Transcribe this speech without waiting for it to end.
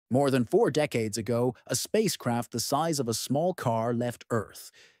More than 4 decades ago, a spacecraft the size of a small car left Earth,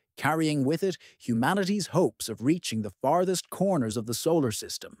 carrying with it humanity's hopes of reaching the farthest corners of the solar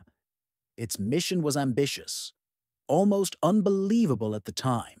system. Its mission was ambitious, almost unbelievable at the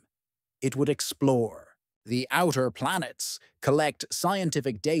time. It would explore the outer planets, collect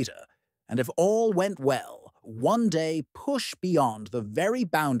scientific data, and if all went well, one day push beyond the very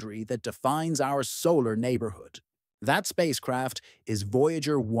boundary that defines our solar neighborhood. That spacecraft is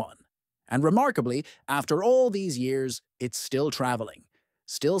Voyager 1. And remarkably, after all these years, it's still traveling,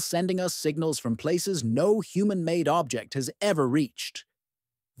 still sending us signals from places no human-made object has ever reached.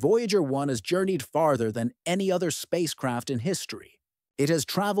 Voyager 1 has journeyed farther than any other spacecraft in history. It has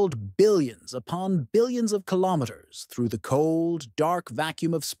traveled billions upon billions of kilometers through the cold, dark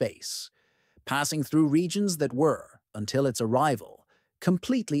vacuum of space, passing through regions that were, until its arrival,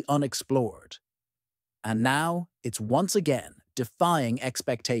 completely unexplored. And now, it's once again defying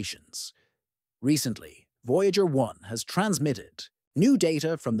expectations. Recently, Voyager 1 has transmitted new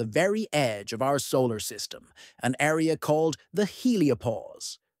data from the very edge of our solar system, an area called the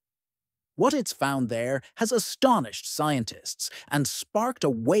heliopause. What it's found there has astonished scientists and sparked a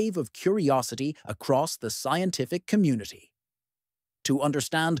wave of curiosity across the scientific community. To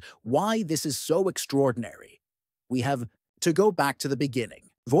understand why this is so extraordinary, we have to go back to the beginning.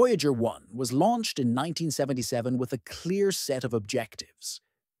 Voyager 1 was launched in 1977 with a clear set of objectives: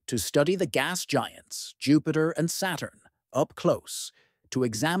 to study the gas giants, Jupiter and Saturn, up close, to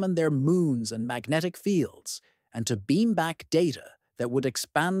examine their moons and magnetic fields, and to beam back data that would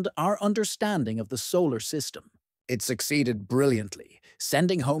expand our understanding of the solar system. It succeeded brilliantly,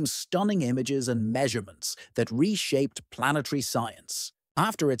 sending home stunning images and measurements that reshaped planetary science.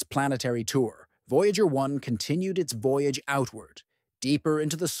 After its planetary tour, Voyager 1 continued its voyage outward, deeper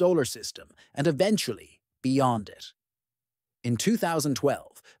into the solar system, and eventually beyond it. In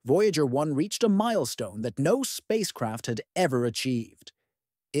 2012, Voyager 1 reached a milestone that no spacecraft had ever achieved.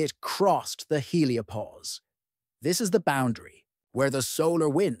 It crossed the heliopause. This is the boundary where the solar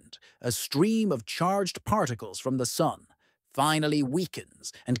wind, a stream of charged particles from the sun, finally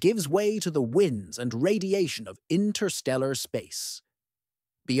weakens and gives way to the winds and radiation of interstellar space.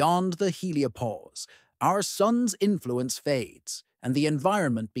 Beyond the heliopause, our sun's influence fades, and the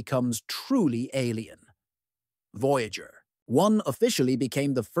environment becomes truly alien. Voyager 1 officially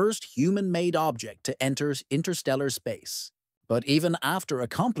became the first human-made object to enter interstellar space. But even after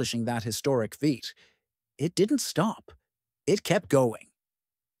accomplishing that historic feat, it didn't stop. It kept going.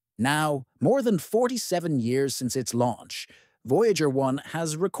 Now, more than 47 years since its launch, Voyager 1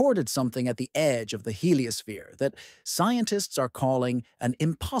 has recorded something at the edge of the heliosphere that scientists are calling an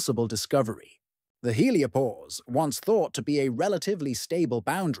impossible discovery. The heliopause, once thought to be a relatively stable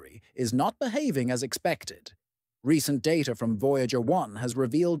boundary, is not behaving as expected. Recent data from Voyager 1 has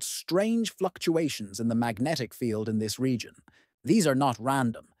revealed strange fluctuations in the magnetic field in this region. These are not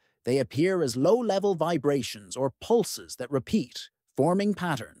random. They appear as low-level vibrations or pulses that repeat, forming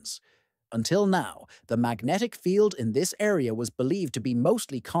patterns. Until now, the magnetic field in this area was believed to be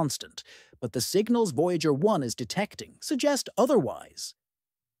mostly constant, but the signals Voyager 1 is detecting suggest otherwise.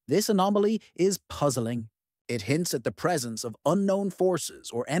 This anomaly is puzzling. It hints at the presence of unknown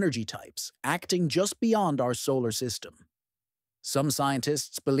forces or energy types acting just beyond our solar system. Some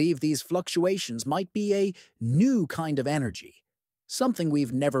scientists believe these fluctuations might be a new kind of energy, something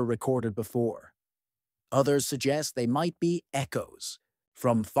we've never recorded before. Others suggest they might be echoes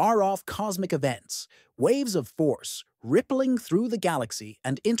from far-off cosmic events, waves of force rippling through the galaxy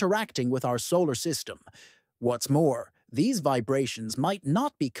and interacting with our solar system. What's more, these vibrations might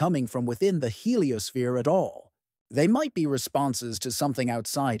not be coming from within the heliosphere at all. They might be responses to something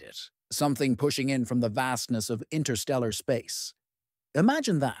outside it, something pushing in from the vastness of interstellar space.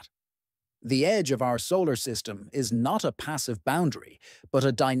 Imagine that. The edge of our solar system is not a passive boundary, but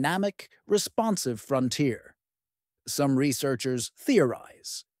a dynamic, responsive frontier. Some researchers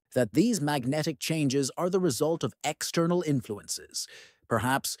theorize that these magnetic changes are the result of external influences,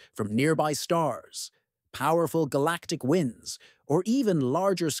 perhaps from nearby stars, powerful galactic winds, or even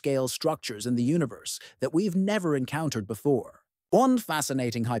larger-scale structures in the universe that we've never encountered before. One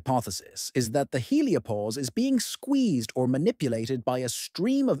fascinating hypothesis is that the heliopause is being squeezed or manipulated by a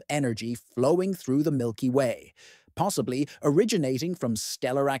stream of energy flowing through the Milky Way, possibly originating from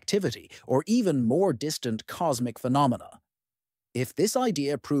stellar activity or even more distant cosmic phenomena. If this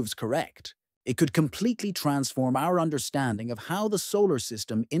idea proves correct, it could completely transform our understanding of how the solar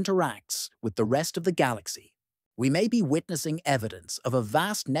system interacts with the rest of the galaxy. We may be witnessing evidence of a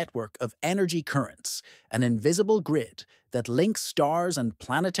vast network of energy currents, an invisible grid that links stars and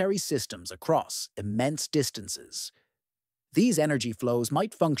planetary systems across immense distances. These energy flows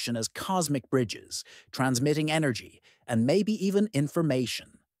might function as cosmic bridges, transmitting energy and maybe even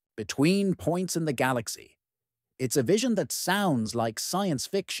information between points in the galaxy. It's a vision that sounds like science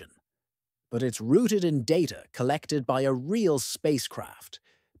fiction, but it's rooted in data collected by a real spacecraft,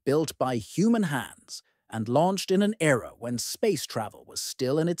 built by human hands and launched in an era when space travel was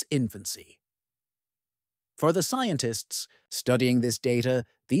still in its infancy. For the scientists studying this data,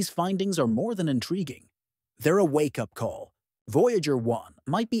 these findings are more than intriguing. They're a wake-up call. Voyager 1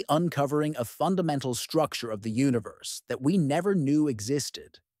 might be uncovering a fundamental structure of the universe that we never knew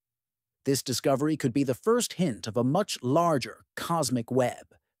existed. This discovery could be the first hint of a much larger cosmic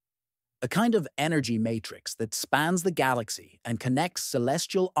web, a kind of energy matrix that spans the galaxy and connects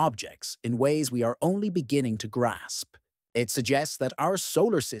celestial objects in ways we are only beginning to grasp. It suggests that our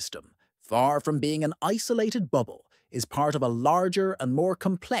solar system, far from being an isolated bubble, is part of a larger and more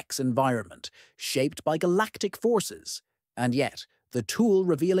complex environment shaped by galactic forces. And yet, the tool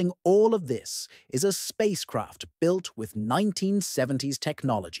revealing all of this is a spacecraft built with 1970s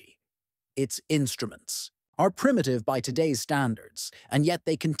technology. Its instruments are primitive by today's standards, and yet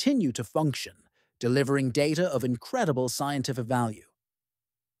they continue to function, delivering data of incredible scientific value.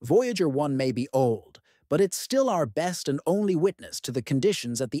 Voyager 1 may be old, but it's still our best and only witness to the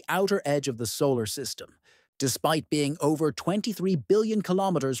conditions at the outer edge of the solar system. Despite being over 23 billion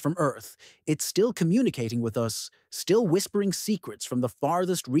kilometers from Earth, it's still communicating with us, still whispering secrets from the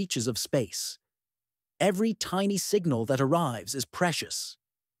farthest reaches of space. Every tiny signal that arrives is precious.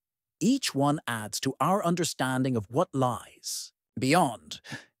 Each one adds to our understanding of what lies beyond.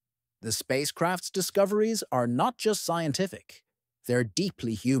 The spacecraft's discoveries are not just scientific, they're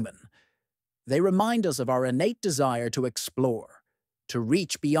deeply human. They remind us of our innate desire to explore, to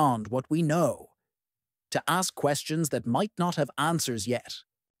reach beyond what we know, to ask questions that might not have answers yet.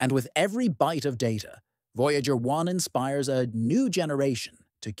 And with every byte of data, Voyager 1 inspires a new generation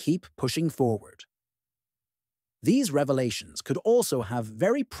to keep pushing forward. These revelations could also have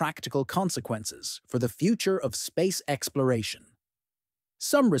very practical consequences for the future of space exploration.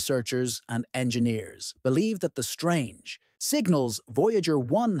 Some researchers and engineers believe that the strange signals Voyager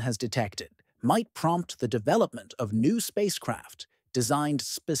 1 has detected might prompt the development of new spacecraft designed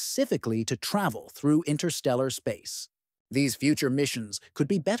specifically to travel through interstellar space. These future missions could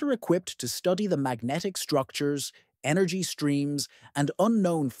be better equipped to study the magnetic structures, energy streams, and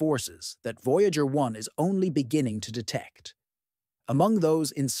unknown forces that Voyager 1 is only beginning to detect. Among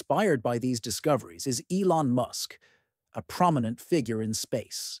those inspired by these discoveries is Elon Musk, a prominent figure in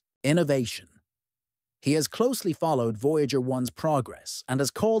space innovation. He has closely followed Voyager 1's progress and has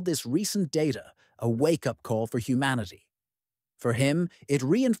called this recent data a wake-up call for humanity. For him, it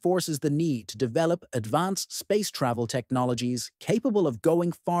reinforces the need to develop advanced space travel technologies capable of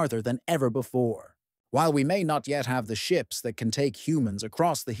going farther than ever before. While we may not yet have the ships that can take humans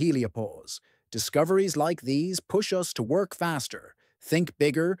across the heliopause, discoveries like these push us to work faster, think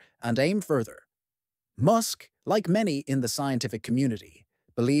bigger, and aim further. Musk, like many in the scientific community,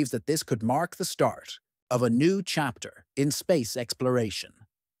 believes that this could mark the start of a new chapter in space exploration.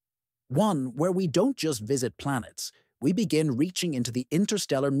 One where we don't just visit planets, we begin reaching into the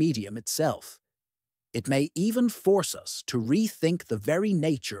interstellar medium itself. It may even force us to rethink the very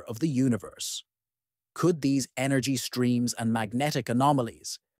nature of the universe. Could these energy streams and magnetic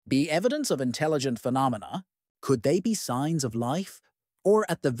anomalies be evidence of intelligent phenomena? Could they be signs of life? Or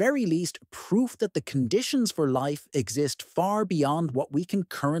at the very least, proof that the conditions for life exist far beyond what we can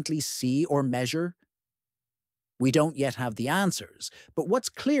currently see or measure? We don't yet have the answers, but what's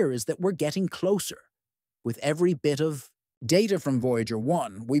clear is that we're getting closer. With every bit of data from Voyager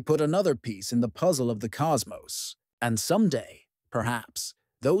 1, we put another piece in the puzzle of the cosmos. And someday, perhaps,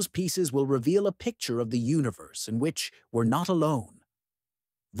 those pieces will reveal a picture of the universe in which we're not alone.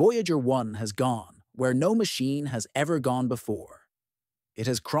 Voyager 1 has gone where no machine has ever gone before. It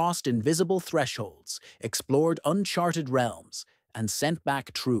has crossed invisible thresholds, explored uncharted realms, and sent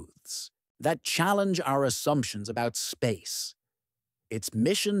back truths that challenge our assumptions about space. Its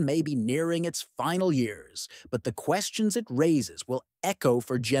mission may be nearing its final years, but the questions it raises will echo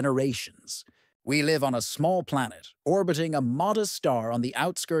for generations. We live on a small planet, orbiting a modest star on the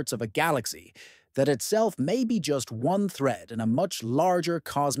outskirts of a galaxy that itself may be just one thread in a much larger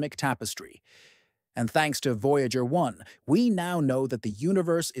cosmic tapestry. And thanks to Voyager 1, we now know that the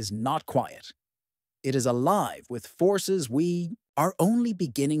universe is not quiet. It is alive with forces we are only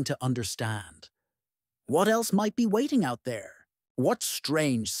beginning to understand. What else might be waiting out there? What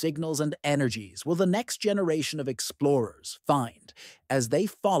strange signals and energies will the next generation of explorers find as they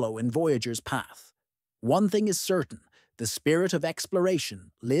follow in Voyager's path? One thing is certain, the spirit of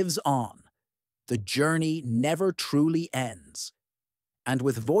exploration lives on. The journey never truly ends. And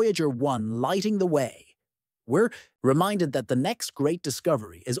with Voyager 1 lighting the way, we're reminded that the next great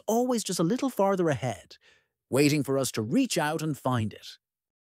discovery is always just a little farther ahead, waiting for us to reach out and find it.